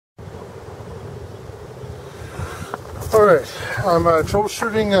Alright, I'm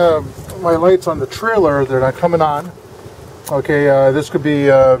troubleshooting my lights on the trailer. They're not coming on. Okay, this could be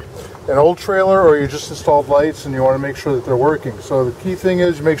an old trailer, or you just installed lights and you want to make sure that they're working. So the key thing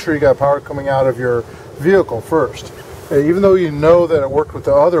is you make sure you got power coming out of your vehicle first. Even though you know that it worked with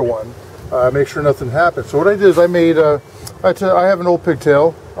the other one, make sure nothing happens. So what I did is I made, I have an old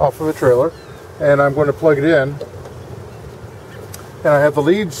pigtail off of a trailer, and I'm going to plug it in. And I have the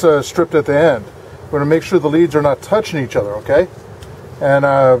leads stripped at the end. I'm going to make sure the leads are not touching each other, okay? And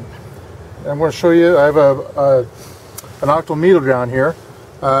I'm going to show you, I have an octal meter down here.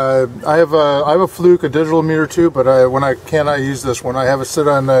 I have a Fluke, a digital meter too, but when I cannot use this one, I have it set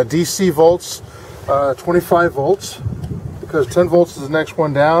on DC volts, 25 volts, because 10 volts is the next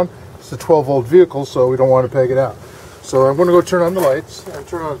one down. It's a 12 volt vehicle, so we don't want to peg it out. So I'm going to go turn on the lights and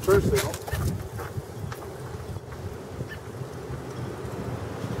turn on the turn signal.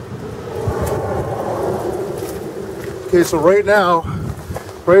 Okay, so right now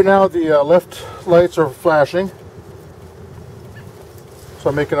the left lights are flashing. So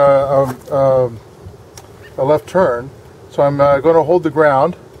I'm making a left turn. So I'm going to hold the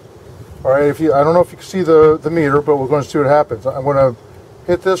ground. All right. I don't know if you can see the meter, but we're going to see what happens. I'm going to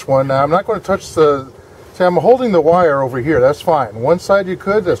hit this one. Now I'm not going to touch the. See, I'm holding the wire over here. That's fine. One side you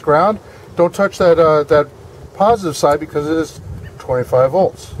could. That's ground. Don't touch that positive side because it is 25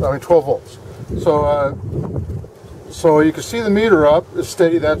 volts. I mean 12 volts. So you can see the meter up. It's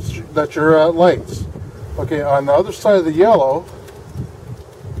steady. That's your lights. Okay. On the other side of the yellow,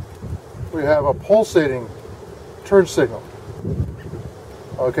 we have a pulsating turn signal.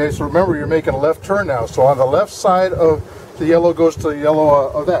 Okay, so remember you're making a left turn now. So on the left side of the yellow goes to the yellow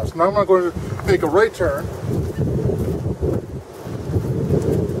of that. So now I'm going to make a right turn.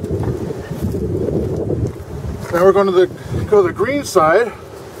 Now we're going to go to the green side.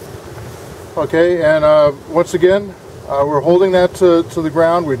 Okay, and once again, we're holding that to the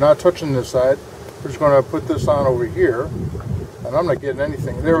ground. We're not touching this side. We're just going to put this on over here. And I'm not getting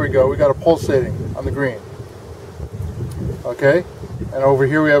anything. There we go. We got a pulsating on the green. Okay? And over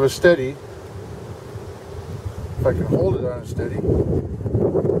here we have a steady. If I can hold it on a steady.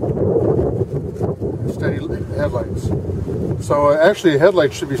 Steady headlights. So actually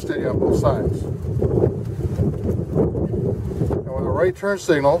headlights should be steady on both sides. And with the right turn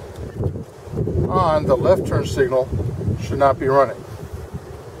signal on, the left turn signal should not be running.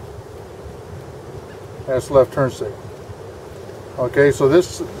 That's the left turn signal. Okay, so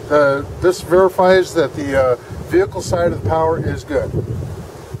this verifies that the vehicle side of the power is good.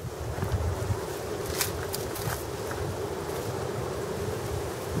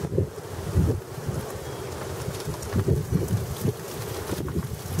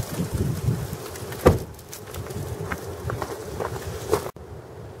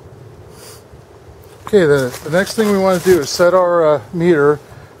 Okay, the next thing we want to do is set our meter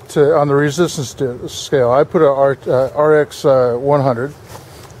on the resistance scale. I put a RX 100.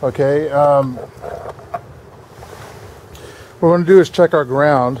 Okay. What we're going to do is check our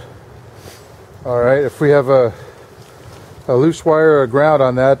ground. All right. If we have a loose wire or a ground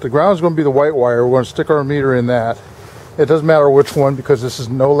on that, the ground is going to be the white wire. We're going to stick our meter in that. It doesn't matter which one because this is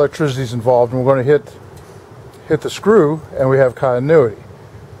no electricity is involved, and we're going to hit the screw, and we have continuity.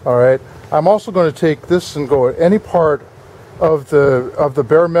 All right. I'm also going to take this and go at any part of the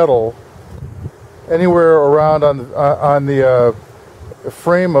bare metal, anywhere around on the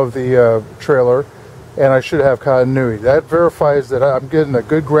frame of the trailer, and I should have continuity. That verifies that I'm getting a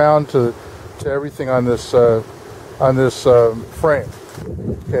good ground to everything on this frame.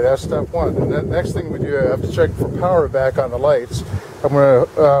 Okay, that's step one. And then next thing we do, I have to check for power back on the lights. I'm going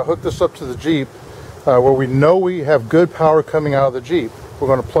to hook this up to the Jeep, where we know we have good power coming out of the Jeep. We're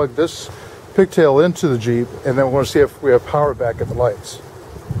going to plug this pigtail into the Jeep, and then we're going to see if we have power back at the lights.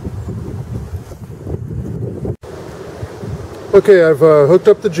 Okay, I've hooked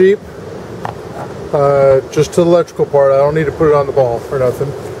up the Jeep just to the electrical part. I don't need to put it on the ball or nothing.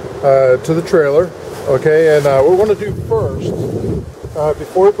 To the trailer. Okay, and what we're going to do first,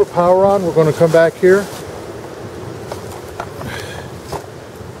 before we put power on, we're going to come back here.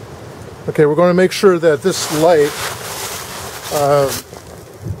 Okay, we're going to make sure that this light,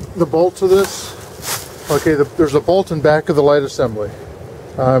 the bolt to this, okay, there's a bolt in back of the light assembly.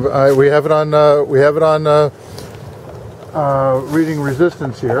 We have it on reading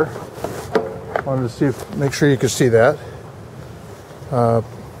resistance here. I wanted to see make sure you can see that.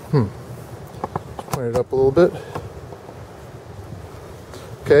 Point it up a little bit.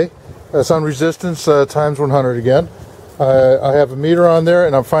 Okay, that's on resistance times 100 again. I have a meter on there,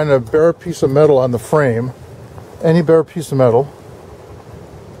 and I'm finding a bare piece of metal on the frame. Any bare piece of metal.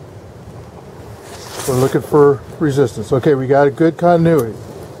 We're looking for resistance. Okay, we got a good continuity.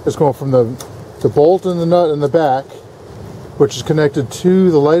 It's going from the bolt and the nut in the back, which is connected to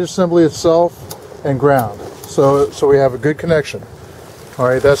the light assembly itself and ground. So we have a good connection. All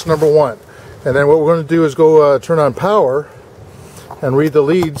right, that's number one. And then what we're going to do is go turn on power and read the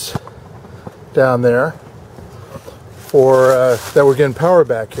leads down there for that we're getting power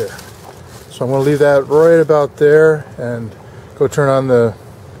back here. So I'm going to leave that right about there and go turn on the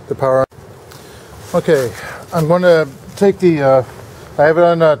power. Okay, I'm going to take the, I have it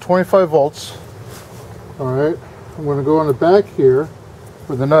on 25 volts. All right, I'm going to go on the back here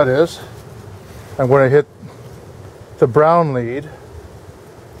where the nut is. I'm going to hit the brown lead.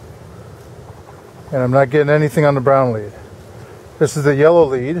 And I'm not getting anything on the brown lead. This is the yellow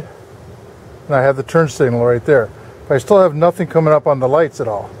lead, and I have the turn signal right there. But I still have nothing coming up on the lights at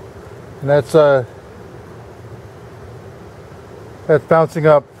all. And that's bouncing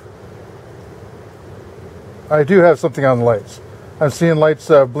up. I do have something on the lights. I'm seeing lights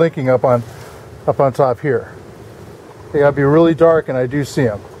blinking up on top here. They gotta be really dark, and I do see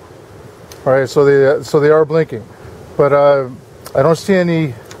them. All right, so they are blinking, but I don't see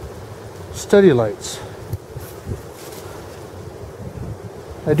any steady lights.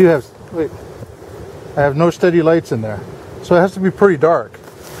 I do have, wait, I have no steady lights in there. So it has to be pretty dark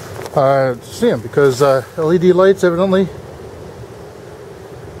to see them, because LED lights evidently,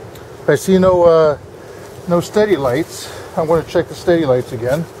 if I see no steady lights, I'm going to check the steady lights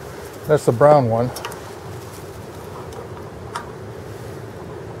again. That's the brown one.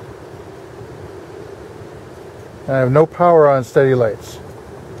 And I have no power on steady lights.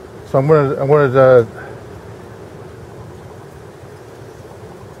 So I'm going to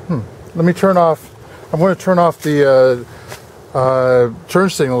let me turn off. I'm going to turn off the turn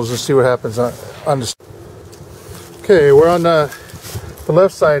signals and see what happens on this. Okay, we're on the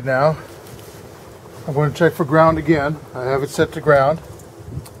left side now. I'm going to check for ground again. I have it set to ground.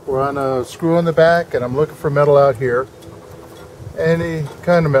 We're on a screw on the back, and I'm looking for metal out here. Any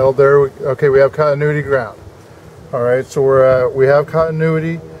kind of metal there. Okay, we have continuity ground. All right, so we have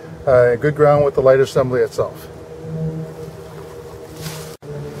continuity. Good ground with the light assembly itself.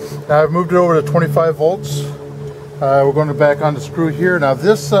 Now I've moved it over to 25 volts. We're going to back on the screw here. Now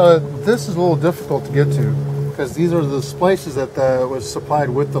this is a little difficult to get to, because these are the splices that was supplied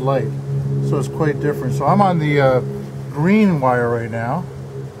with the light. So it's quite different. So I'm on the green wire right now.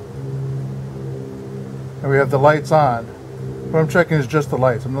 And we have the lights on. What I'm checking is just the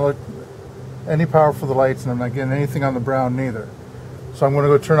lights. I'm not looking any power for the lights, and I'm not getting anything on the brown neither. So I'm going to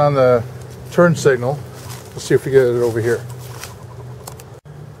go turn on the turn signal. Let's see if we get it over here.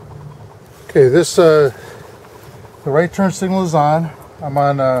 Okay, the right turn signal is on. I'm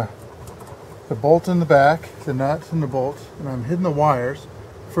on the bolt in the back, the nut and the bolt, and I'm hitting the wires.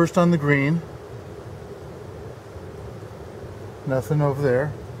 First on the green. Nothing over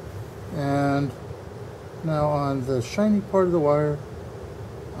there. And now on the shiny part of the wire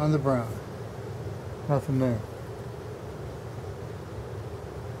on the brown. Nothing there.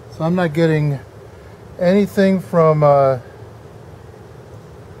 So I'm not getting anything from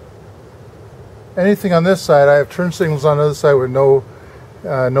anything on this side. I have turn signals on the other side with no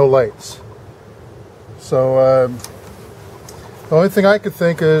lights. So the only thing I could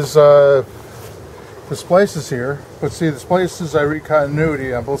think is the splices here. But see, the splices, I read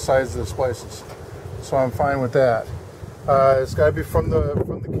continuity on both sides of the splices, so I'm fine with that. It's got to be from the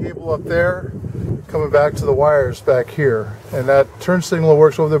cable up there coming back to the wires back here, and that turn signal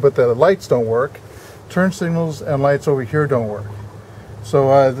works over there, but the lights don't work. Turn signals and lights over here don't work.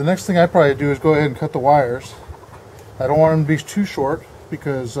 So the next thing I probably do is go ahead and cut the wires. I don't want them to be too short,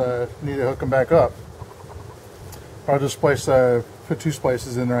 because I need to hook them back up. I'll just put two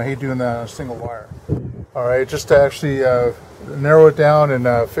splices in there. I hate doing that on a single wire. All right, just to actually narrow it down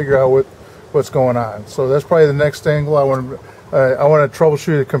and figure out what's going on. So that's probably the next angle. I want to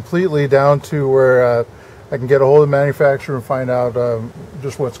troubleshoot it completely down to where I can get a hold of the manufacturer and find out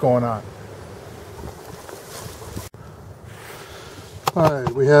just what's going on. All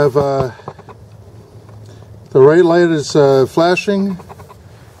right, we have the right light is flashing,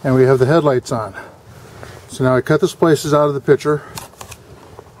 and we have the headlights on. So now I cut the splices out of the picture,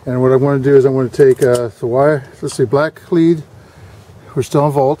 and what I'm going to do is I'm going to take the wire, let's see, black lead, we're still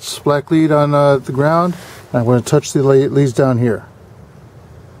on volts, black lead on the ground, and I'm going to touch the leads down here.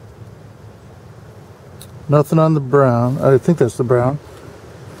 Nothing on the brown, I think that's the brown,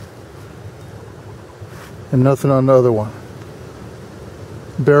 and nothing on the other one.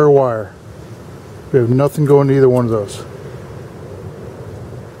 Bare wire. We have nothing going to either one of those.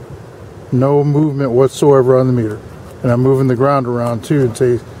 No movement whatsoever on the meter. And I'm moving the ground around too in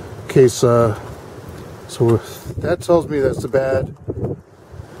case So that tells me that's a bad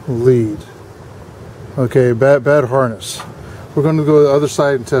lead. Okay, bad harness. We're going to go to the other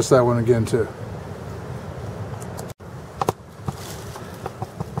side and test that one again too.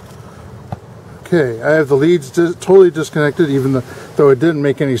 Okay, I have the leads totally disconnected, even though it didn't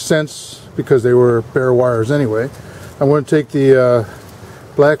make any sense because they were bare wires anyway. I'm going to take the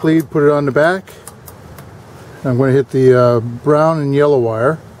black lead, put it on the back. I'm going to hit the brown and yellow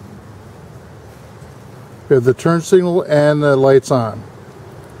wire. We have the turn signal and the lights on.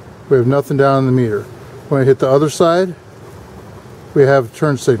 We have nothing down in the meter. When I hit the other side, we have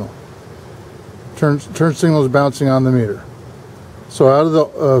turn signal. Turn signal is bouncing on the meter. So out of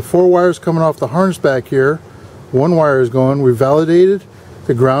the 4 wires coming off the harness back here, 1 wire is going. We validated.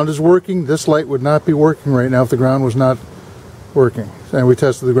 The ground is working. This light would not be working right now if the ground was not working. And we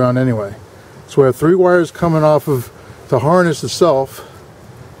tested the ground anyway. So we have 3 wires coming off of the harness itself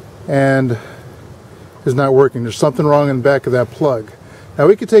and is not working. There's something wrong in the back of that plug. Now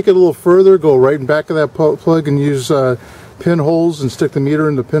we could take it a little further, go right in back of that plug and use pinholes and stick the meter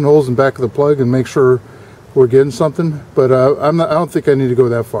in the pinholes in back of the plug and make sure we're getting something. But I don't think I need to go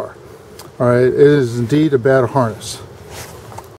that far. All right, it is indeed a bad harness.